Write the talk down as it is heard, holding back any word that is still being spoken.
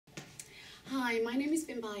Hi, my name is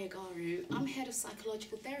Vimbai. I'm Head of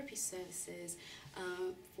Psychological Therapy Services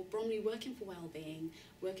for Bromley Working for Wellbeing,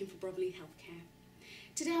 working for Bromley Healthcare.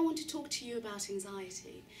 Today I want to talk to you about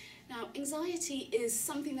anxiety. Now, anxiety is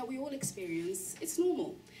something that we all experience. It's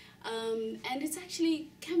normal. And it actually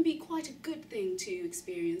can be quite a good thing to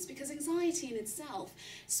experience because anxiety in itself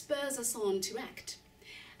spurs us on to act.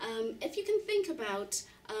 If you can think about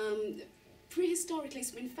prehistorically,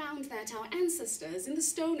 it's been found that our ancestors in the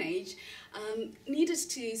Stone Age needed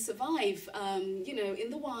to survive, in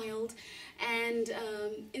the wild, and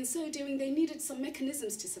in so doing, they needed some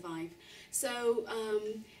mechanisms to survive. So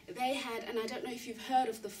they had, and I don't know if you've heard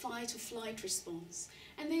of the fight or flight response,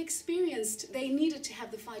 and they needed to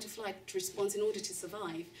have the fight or flight response in order to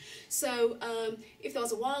survive. So if there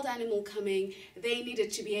was a wild animal coming, they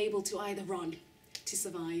needed to be able to either run to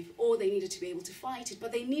survive, or they needed to be able to fight it,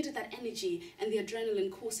 but they needed that energy and the adrenaline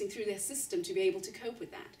coursing through their system to be able to cope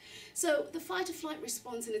with that. So the fight or flight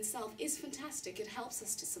response in itself is fantastic. It helps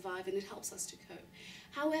us to survive and it helps us to cope.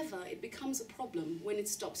 However, it becomes a problem when it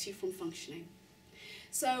stops you from functioning.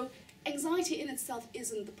 So anxiety in itself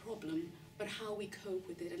isn't the problem, but how we cope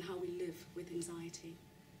with it and how we live with anxiety.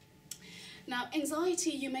 Now,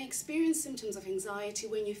 anxiety, you may experience symptoms of anxiety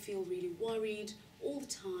when you feel really worried all the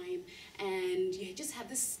time, and you just have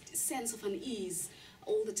this sense of unease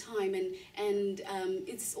all the time, and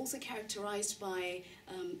it's also characterized by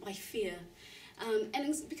fear.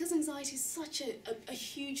 And because anxiety is such a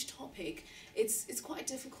huge topic, it's quite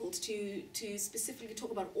difficult to specifically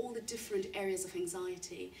talk about all the different areas of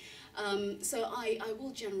anxiety. So I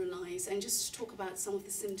will generalize and just talk about some of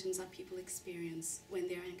the symptoms that people experience when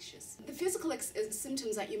they're anxious. The physical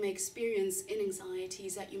symptoms that you may experience in anxiety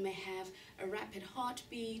is that you may have a rapid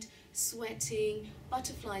heartbeat, sweating,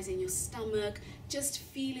 butterflies in your stomach, just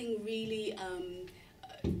feeling really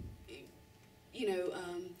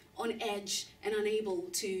on edge and unable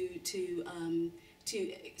to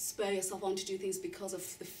spur yourself on to do things because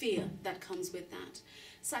of the fear that comes with that.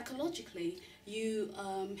 Psychologically, you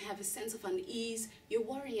have a sense of unease, you're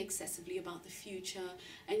worrying excessively about the future,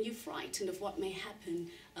 and you're frightened of what may happen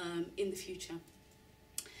in the future.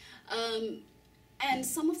 And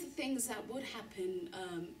some of the things that would happen,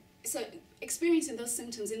 so experiencing those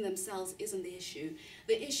symptoms in themselves isn't the issue.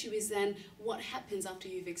 The issue is then what happens after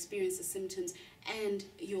you've experienced the symptoms and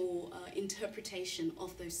your interpretation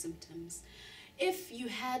of those symptoms. If you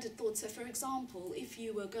had a thought, so for example, if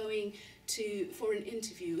you were going for an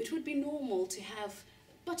interview, it would be normal to have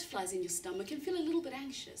butterflies in your stomach and feel a little bit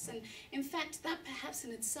anxious. And in fact, that perhaps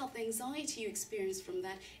in itself, the anxiety you experience from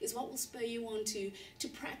that is what will spur you on to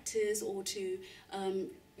practice or to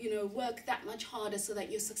work that much harder so that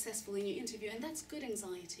you're successful in your interview, and that's good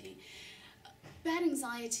anxiety. Bad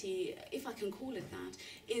anxiety, if I can call it that,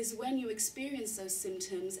 is when you experience those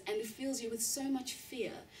symptoms and it fills you with so much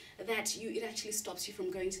fear that it actually stops you from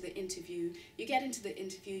going to the interview. You get into the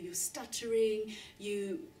interview, you're stuttering,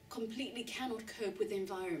 you completely cannot cope with the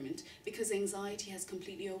environment because anxiety has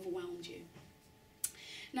completely overwhelmed you.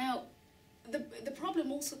 Now, the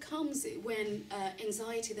problem also comes when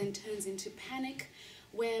anxiety then turns into panic,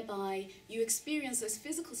 whereby you experience those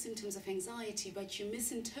physical symptoms of anxiety, but you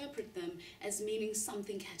misinterpret them as meaning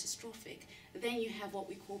something catastrophic. Then you have what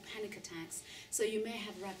we call panic attacks. So you may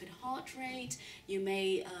have rapid heart rate, you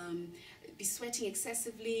may be sweating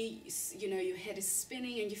excessively, your head is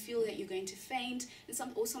spinning and you feel that you're going to faint,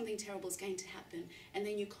 or something terrible is going to happen, and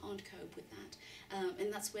then you can't cope with that.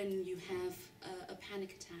 And that's when you have a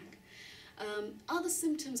panic attack. Other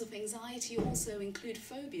symptoms of anxiety also include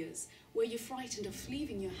phobias, where you're frightened of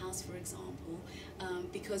leaving your house, for example,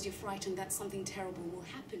 because you're frightened that something terrible will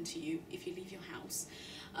happen to you if you leave your house.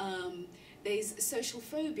 There's social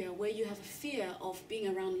phobia, where you have a fear of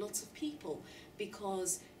being around lots of people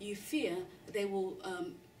because you fear they will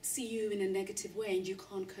see you in a negative way and you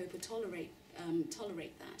can't cope or tolerate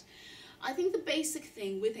that. I think the basic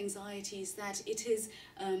thing with anxiety is that it is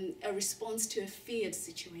a response to a feared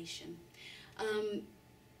situation.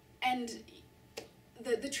 And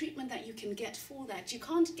the treatment that you can get for that, you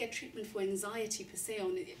can't get treatment for anxiety per se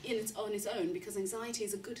on its own, because anxiety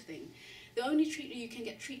is a good thing. The only treatment you can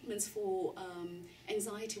get treatments for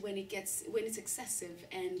anxiety when it's excessive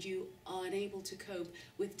and you are unable to cope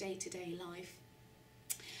with day-to-day life.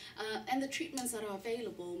 And the treatments that are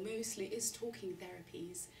available mostly is talking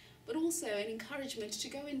therapies, but also an encouragement to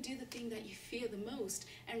go and do the thing that you fear the most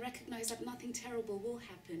and recognize that nothing terrible will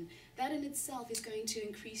happen. That in itself is going to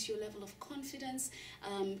increase your level of confidence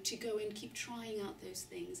to go and keep trying out those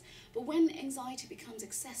things. But when anxiety becomes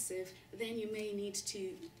excessive, then you may need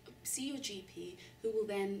to see your GP, who will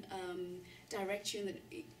then direct you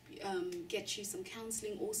get you some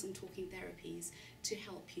counselling or some talking therapies to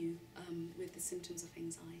help you with the symptoms of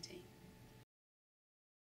anxiety.